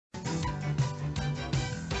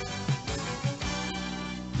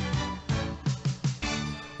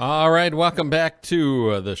All right, welcome back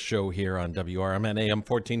to the show here on WRMN AM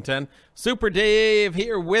 1410. Super Dave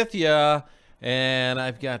here with you, and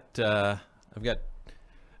I've got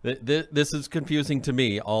this is confusing to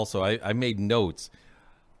me also. I made notes.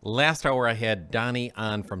 Last hour I had Donnie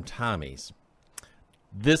on from Tommy's.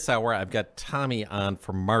 This hour I've got Tommy on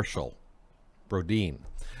from Marshall Brodien.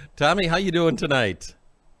 Tommy, how you doing tonight?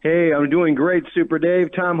 Hey, I'm doing great, Super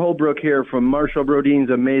Dave. Tom Holbrook here from Marshall Brodien's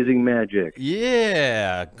Amazing Magic.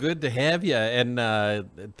 Yeah, good to have you, and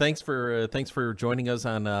thanks for joining us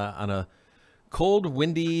on a cold,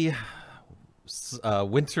 windy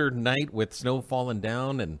winter night with snow falling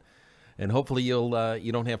down, and hopefully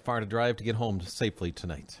you don't have far to drive to get home safely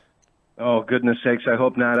tonight. Oh, goodness sakes, I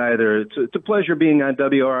hope not either. It's a pleasure being on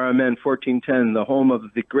WRMN 1410, the home of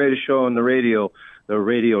the greatest show on the radio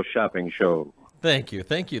shopping show. Thank you.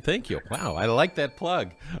 Wow, I like that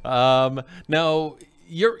plug. Now,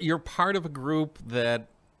 you're part of a group that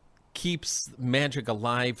keeps magic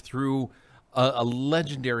alive through a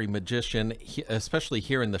legendary magician, especially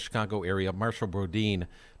here in the Chicago area, Marshall Brodien.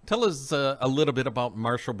 Tell us a little bit about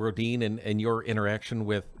Marshall Brodien and your interaction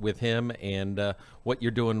with him and what you're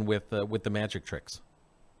doing with the magic tricks.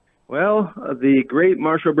 Well, the great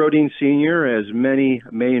Marshall Brodien Sr., as many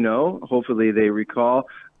may know, hopefully they recall,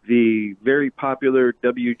 the very popular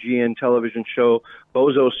WGN television show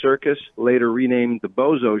Bozo Circus, later renamed The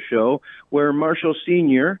Bozo Show, where Marshall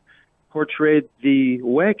Sr. portrayed the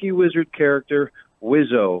wacky wizard character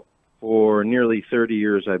Wizzo for nearly 30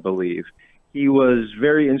 years, I believe. He was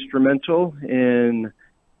very instrumental in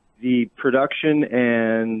the production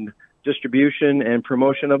and distribution and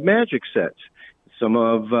promotion of magic sets. Some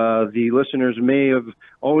of the listeners may have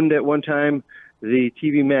owned at one time the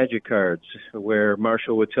TV magic cards, where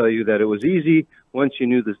Marshall would tell you that it was easy once you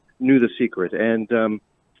knew the secret. And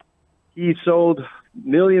he sold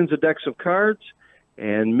millions of decks of cards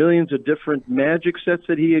and millions of different magic sets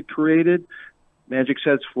that he had created. Magic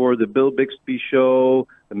sets for the Bill Bixby Show,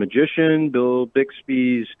 The Magician, Bill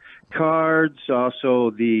Bixby's cards, also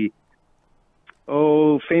the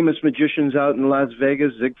famous magicians out in Las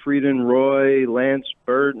Vegas, Siegfried and Roy, Lance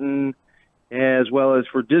Burton, as well as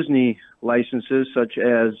for Disney licenses such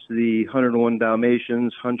as the 101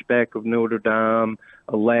 Dalmatians, Hunchback of Notre Dame,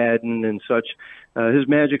 Aladdin, and such. His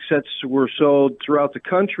magic sets were sold throughout the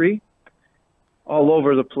country, all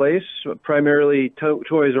over the place, primarily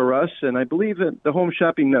Toys R Us, and I believe at the Home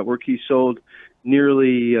Shopping Network he sold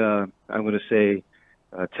nearly, I'm going to say,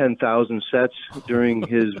 10,000 sets during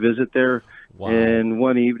his visit there. Wow. In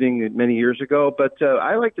one evening many years ago. But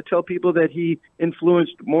I like to tell people that he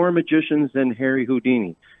influenced more magicians than Harry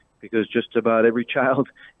Houdini, because just about every child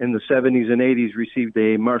in the 70s and 80s received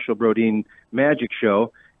a Marshall Brodien magic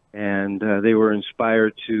show, and they were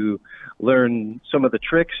inspired to learn some of the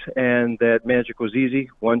tricks, and that magic was easy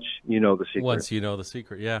once you know the secret. Once you know the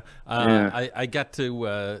secret, yeah. I got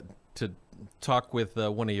to talk with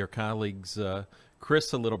one of your colleagues,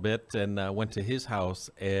 Chris, a little bit, and went to his house,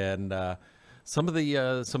 and some of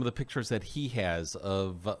the pictures that he has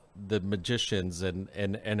of the magicians and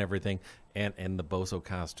everything, and the Bozo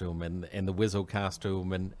costume and the Wizzo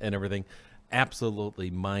costume and everything,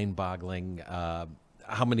 absolutely mind-boggling.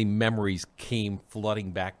 How many memories came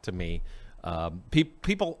flooding back to me.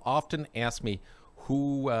 People often ask me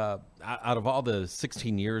who, out of all the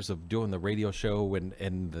 16 years of doing the radio show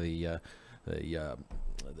and the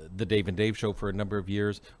Dave and Dave show for a number of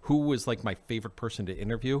years, who was like my favorite person to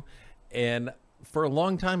interview. And for a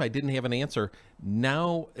long time, I didn't have an answer.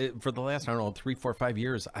 Now, for the last, 3, 4, 5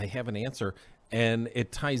 years, I have an answer, and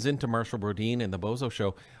it ties into Marshall Brodien and the Bozo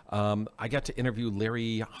Show. I got to interview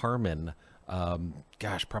Larry Harmon,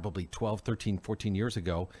 probably 12, 13, 14 years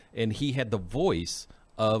ago, and he had the voice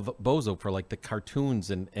of Bozo for like the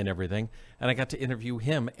cartoons and everything. And I got to interview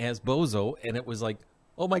him as Bozo, and it was like,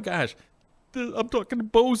 oh my gosh, I'm talking to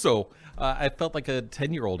Bozo. I felt like a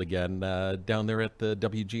 10-year-old again down there at the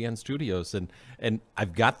WGN studios, and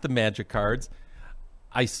I've got the magic cards.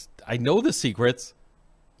 I know the secrets.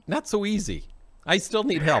 Not so easy. I still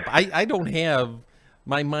need help. I don't have,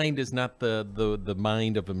 my mind is not the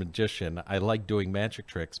mind of a magician. I like doing magic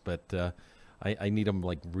tricks, but I need them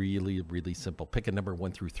like really, really simple. Pick a number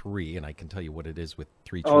 1 through 3, and I can tell you what it is with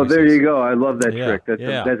 3 choices. Oh, there you go. I love that trick.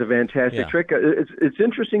 That's a fantastic trick. It's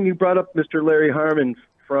interesting you brought up Mr. Larry Harmon.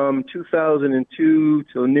 From 2002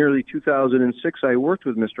 till nearly 2006, I worked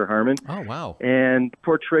with Mr. Harmon. Oh, wow. And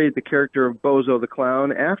portrayed the character of Bozo the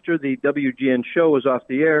Clown. After the WGN show was off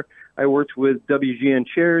the air, I worked with WGN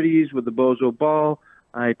Charities with the Bozo Ball.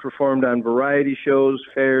 I performed on variety shows,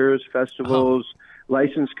 fairs, festivals,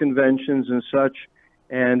 licensed conventions, and such.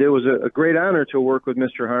 And it was a great honor to work with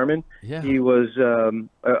Mr. Harmon. Yeah. He was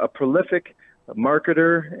a prolific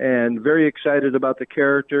marketer and very excited about the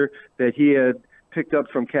character that he had picked up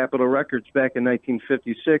from Capitol Records back in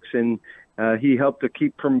 1956, and he helped to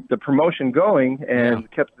keep the promotion going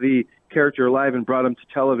and kept the character alive and brought him to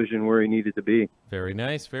television where he needed to be. Very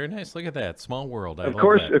nice, very nice. Look at that, small world. Of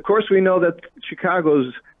course, we know that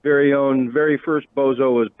Chicago's very first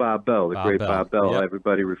bozo was Bob Bell, the great Bob Bell. Yep.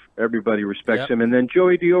 Everybody respects him. And then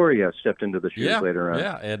Joey Dioria stepped into the shoes later on.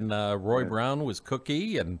 Yeah, and Roy Brown was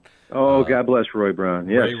Cookie, and God bless Roy Brown.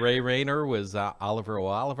 Yes. Ray Rayner was Oliver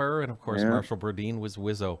O'Oliver, and of course Marshall Brodien was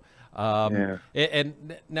Wizzo. And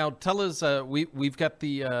now tell us, we've got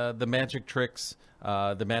the magic tricks,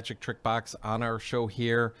 the magic trick box on our show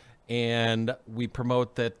here, and we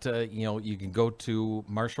promote that you can go to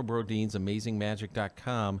Marshall Brodien's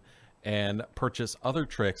AmazingMagic.com and purchase other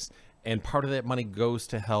tricks, and part of that money goes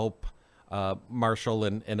to help Marshall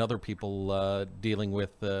and other people dealing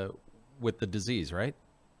with the disease, right?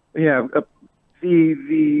 Yeah,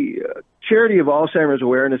 the charity of Alzheimer's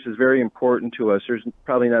awareness is very important to us. There's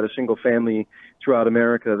probably not a single family throughout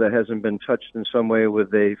America that hasn't been touched in some way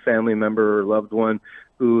with a family member or loved one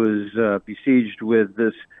who is besieged with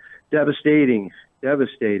this devastating,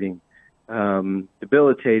 debilitating,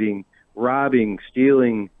 robbing,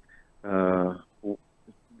 stealing,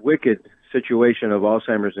 wicked situation of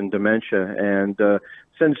Alzheimer's and dementia. And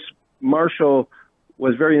since Marshall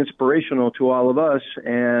was very inspirational to all of us,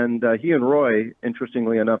 and he and Roy,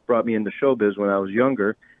 interestingly enough, brought me into showbiz when I was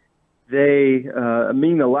younger. They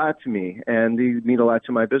mean a lot to me, and they mean a lot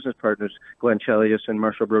to my business partners, Glenn Chelius and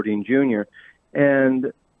Marshall Brodien Jr.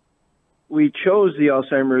 And we chose the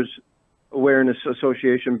Alzheimer's Awareness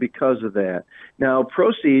Association because of that. Now,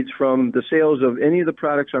 proceeds from the sales of any of the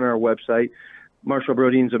products on our website, Marshall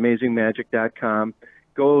Brodien's AmazingMagic.com,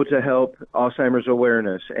 go to help Alzheimer's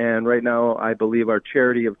awareness. And right now, I believe our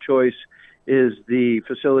charity of choice is the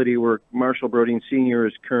facility where Marshall Brodien Sr.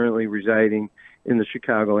 is currently residing in the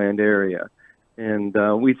Chicagoland area. And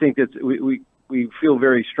we think that we feel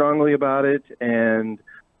very strongly about it, and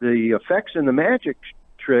the effects and the magic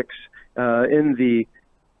tricks in the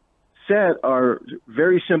set are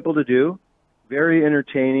very simple to do, very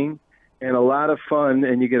entertaining, and a lot of fun,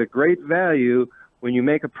 and you get a great value when you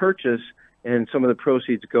make a purchase, and some of the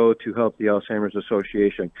proceeds go to help the Alzheimer's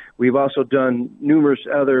Association. We've also done numerous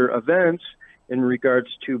other events in regards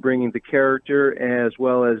to bringing the character as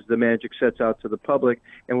well as the magic sets out to the public,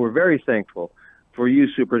 and we're very thankful for you,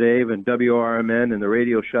 Super Dave, and WRMN and the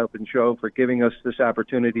Radio Shop and Show for giving us this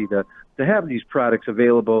opportunity to have these products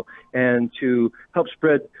available and to help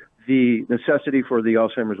spread the necessity for the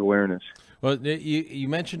Alzheimer's awareness. Well, you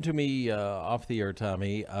mentioned to me off the air,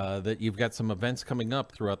 Tommy, that you've got some events coming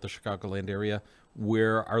up throughout the Chicagoland area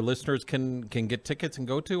where our listeners can get tickets and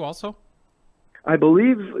go to also? I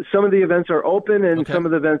believe some of the events are open and some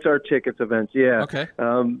of the events are tickets events, yeah. Okay.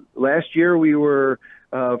 Last year we were,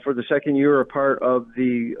 for the second year, a part of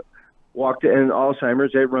the Walk to End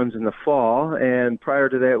Alzheimer's. It runs in the fall. And prior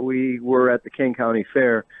to that, we were at the King County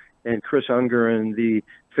Fair, and Chris Unger and the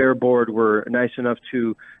Fair Board were nice enough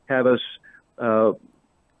to have us,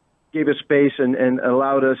 gave us space and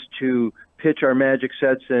allowed us to pitch our magic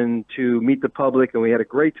sets and to meet the public, and we had a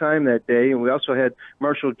great time that day. And we also had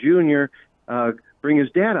Marshall Jr. Bring his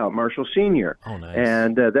dad out, Marshall Sr. Oh, nice.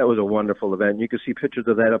 And that was a wonderful event. You can see pictures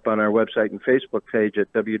of that up on our website and Facebook page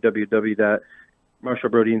at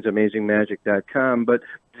www.marshallbrodien'samazingmagic.com. But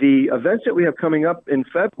the events that we have coming up in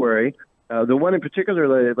February, the one in particular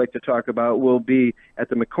that I'd like to talk about will be at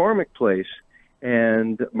the McCormick Place.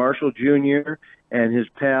 And Marshall Jr. and his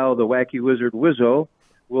pal, the Wacky Wizard Wizzo,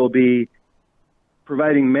 will be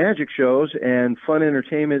providing magic shows and fun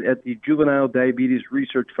entertainment at the Juvenile Diabetes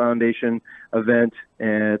Research Foundation event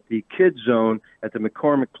at the Kids Zone at the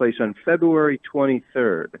McCormick Place on February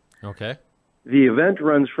 23rd. Okay. The event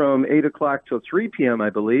runs from 8 o'clock till 3 p.m., I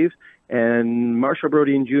believe, and Marshall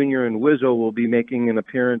Brodien Jr. and Wizzo will be making an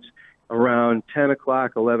appearance around 10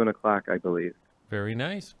 o'clock, 11 o'clock, I believe. Very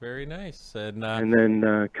nice, very nice. And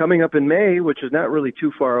then coming up in May, which is not really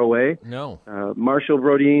too far away, Marshall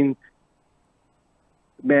Brodien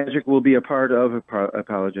Magic will be a part of,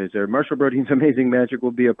 Marshall Brodien's Amazing Magic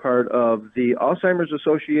will be a part of the Alzheimer's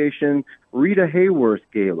Association Rita Hayworth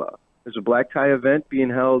Gala. There's a black tie event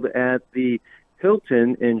being held at the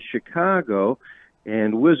Hilton in Chicago,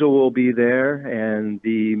 and Wizzo will be there, and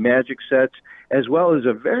the magic sets, as well as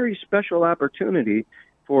a very special opportunity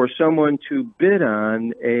for someone to bid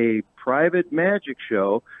on a private magic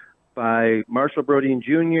show by Marshall Brodien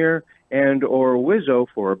Jr. and or Wizzo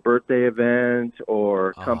for a birthday event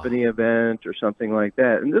or company event or something like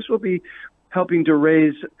that. And this will be helping to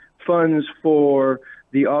raise funds for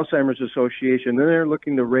the Alzheimer's Association. And they're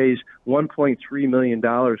looking to raise $1.3 million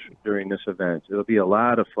during this event. It'll be a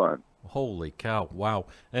lot of fun. Holy cow. Wow.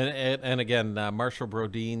 And again, Marshall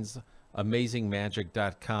Brodien's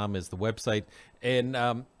AmazingMagic.com is the website. And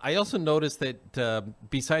I also noticed that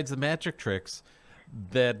besides the magic tricks,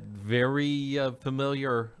 that very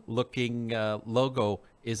familiar looking logo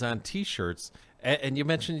is on T-shirts. And you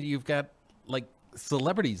mentioned you've got like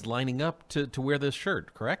celebrities lining up to wear this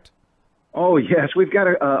shirt, correct? Oh, yes. We've got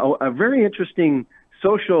a very interesting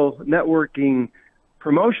social networking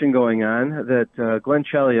promotion going on that Glenn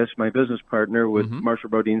Chelius, my business partner with Marshall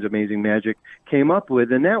Brodien's Amazing Magic, came up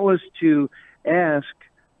with. And that was to ask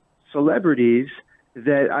celebrities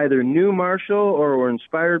that either knew Marshall or were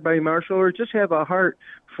inspired by Marshall or just have a heart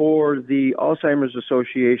for the Alzheimer's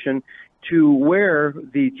Association to wear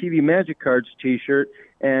the TV Magic Cards T-shirt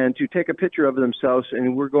and to take a picture of themselves.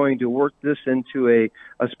 And we're going to work this into a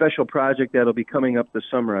special project that'll be coming up this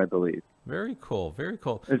summer, I believe. Very cool. Very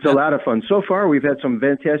cool. It's a lot of fun. So far, we've had some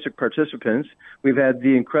fantastic participants. We've had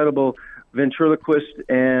the incredible ventriloquist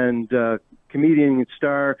and comedian and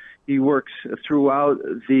star. He works throughout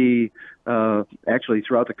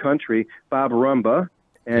throughout the country, Bob Rumba,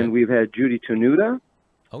 and we've had Judy Tenuta.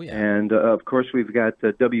 Oh, yeah. And, of course, we've got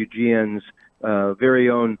WGN's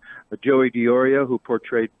very own Joey Dioria, who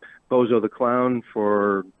portrayed Bozo the Clown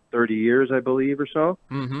for 30 years, I believe, or so.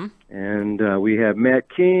 Mm-hmm. And we have Matt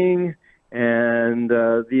King and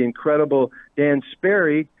the incredible Dan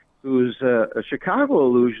Sperry, who's a Chicago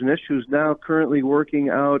illusionist who's now currently working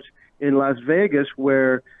out in Las Vegas,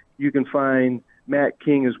 where you can find Matt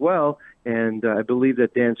King as well. And I believe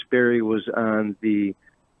that Dan Sperry was on the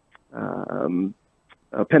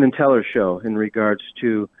Penn and Teller show in regards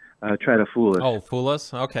to Try to Fool Us. Oh, Fool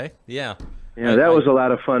Us? Okay, yeah. Yeah, that was a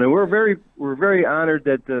lot of fun. And we're very honored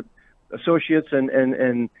that the associates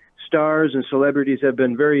and stars and celebrities have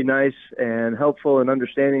been very nice and helpful and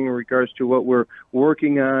understanding in regards to what we're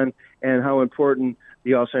working on and how important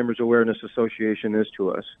the Alzheimer's Awareness Association is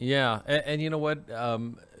to us. Yeah, and you know what?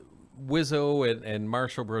 Wizzo and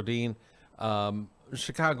Marshall Brodien,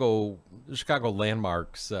 Chicago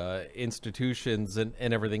landmarks, institutions, and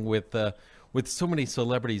everything with so many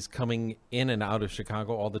celebrities coming in and out of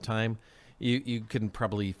Chicago all the time. You can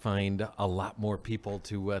probably find a lot more people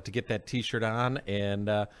to get that T-shirt on, and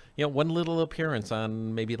one little appearance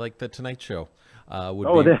on maybe like the Tonight Show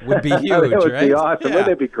would be huge, that would right? Be awesome. Yeah. Wouldn't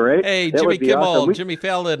that be great? Hey, that Jimmy Kimmel, awesome. Jimmy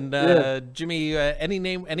Fallon, Jimmy,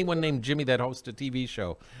 anyone named Jimmy that hosts a TV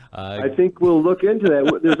show. I think we'll look into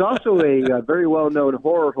that. There's also a very well-known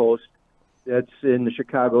horror host that's in the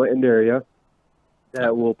Chicago area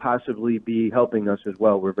that will possibly be helping us as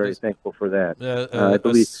well. We're very thankful for that. I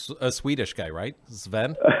believe a Swedish guy, right?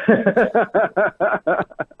 Sven?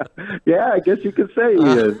 Yeah, I guess you could say he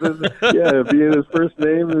is. Yeah, being his first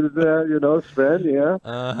name is, Sven, yeah.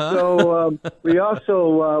 So we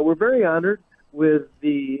also, we're very honored with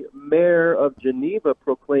the mayor of Geneva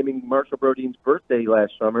proclaiming Marshall Brodien's birthday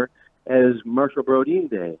last summer as Marshall Brodien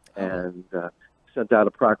Day, and sent out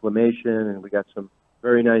a proclamation, and we got some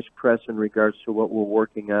very nice press in regards to what we're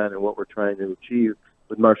working on and what we're trying to achieve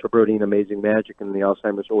with Marshall Brodien Amazing Magic and the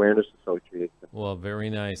Alzheimer's Awareness Association. Well, very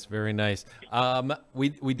nice, very nice.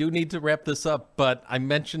 We do need to wrap this up, but I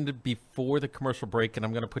mentioned it before the commercial break, and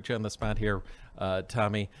I'm going to put you on the spot here,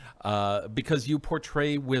 Tommy, because you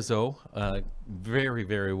portray Wizzo very,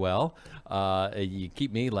 very well. You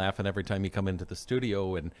keep me laughing every time you come into the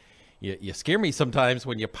studio, and you scare me sometimes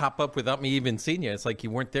when you pop up without me even seeing you. It's like you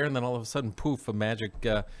weren't there, and then all of a sudden, poof, a magic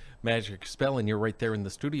spell, and you're right there in the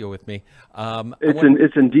studio with me.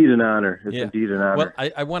 It's indeed an honor. It's indeed an honor. Well,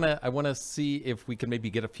 I wanna see if we can maybe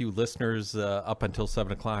get a few listeners up until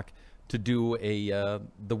 7 o'clock to do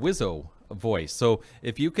the Wizzo voice. So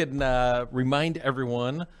if you can remind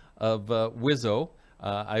everyone of Wizzo,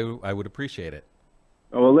 I would appreciate it.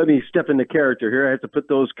 Oh, well, let me step into character here. I have to put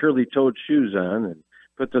those curly-toed shoes on and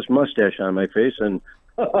put this mustache on my face and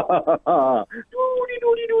hello,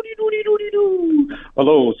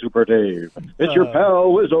 Super Dave. It's your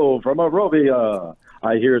pal Wizzo from Arovia.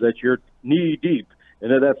 I hear that you're knee-deep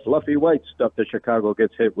into that fluffy white stuff that Chicago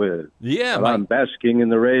gets hit with. Yeah. I'm basking in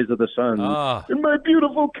the rays of the sun in my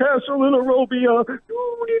beautiful castle in Arovia.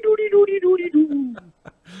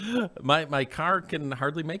 My car can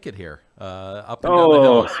hardly make it here, up and down the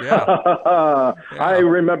hills. Yeah. I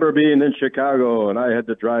remember being in Chicago, and I had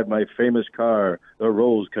to drive my famous car, the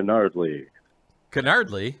Rose Canardly.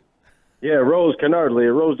 Canardly? Yeah, Rose Canardly.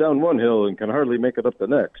 It rolls down one hill and can hardly make it up the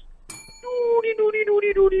next.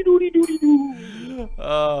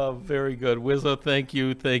 Oh, very good. Wizzo, thank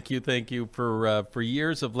you for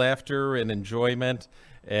years of laughter and enjoyment.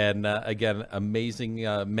 And again, amazing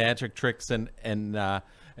magic tricks and the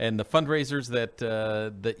fundraisers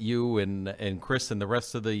that you and Chris and the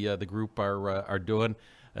rest of the group are doing.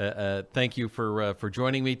 Thank you for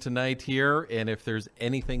joining me tonight here. And if there's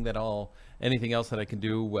anything else that I can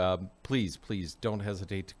do, please don't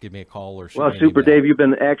hesitate to give me a call or shoot me an Super email. Dave, you've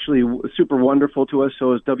been actually super wonderful to us.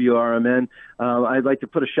 So is WRMN. I'd like to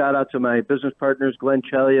put a shout out to my business partners, Glenn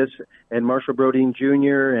Chelius and Marshall Brodien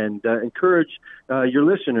Jr., and encourage your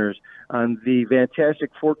listeners on the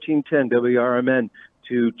fantastic 1410 WRMN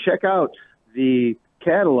to check out the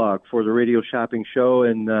catalog for the radio shopping show.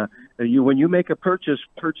 And when you make a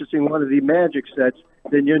purchasing one of the magic sets,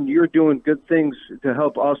 then you're doing good things to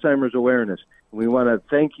help Alzheimer's awareness. We want to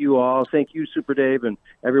thank you all. Thank you, Super Dave, and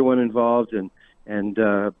everyone involved. And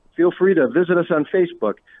feel free to visit us on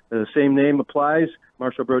Facebook. The same name applies,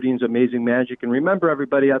 Marshall Brodien's Amazing Magic. And remember,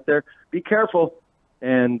 everybody out there, be careful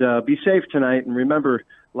and be safe tonight. And remember,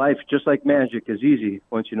 life, just like magic, is easy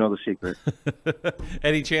once you know the secret.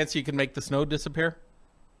 Any chance you can make the snow disappear?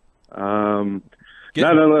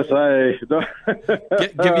 Not unless I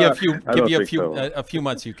give you a few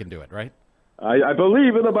months. You can do it, right? I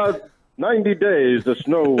believe in about 90 days the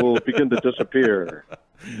snow will begin to disappear.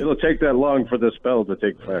 It'll take that long for the spell to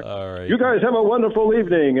take effect. All right. You guys have a wonderful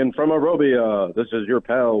evening, and from Arovia, this is your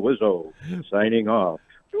pal Wizzo signing off.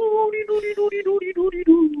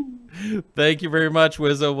 Thank you very much,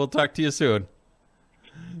 Wizzo. We'll talk to you soon.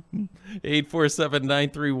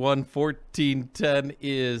 847-931-1410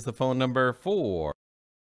 is the phone number for